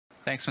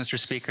Thanks, Mr.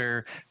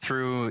 Speaker.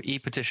 Through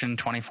e-petition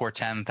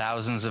 2410,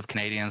 thousands of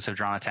Canadians have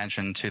drawn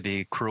attention to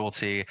the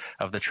cruelty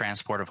of the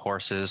transport of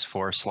horses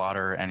for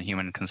slaughter and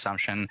human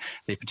consumption.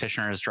 The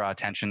petitioners draw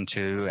attention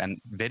to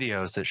and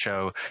videos that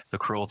show the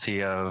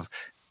cruelty of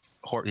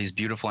these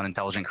beautiful and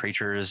intelligent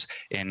creatures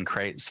in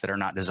crates that are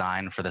not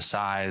designed for the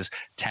size,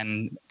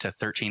 10 to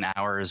 13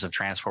 hours of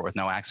transport with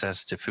no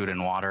access to food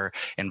and water,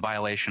 in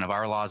violation of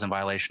our laws, in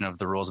violation of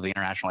the rules of the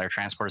International Air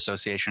Transport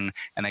Association,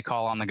 and they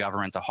call on the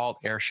government to halt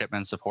air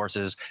shipments of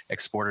horses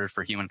exported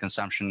for human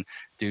consumption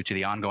due to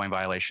the ongoing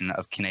violation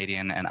of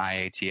Canadian and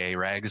IATA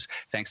regs.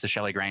 Thanks to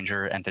Shelley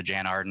Grainger and to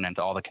Jan Arden and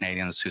to all the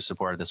Canadians who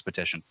supported this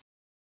petition.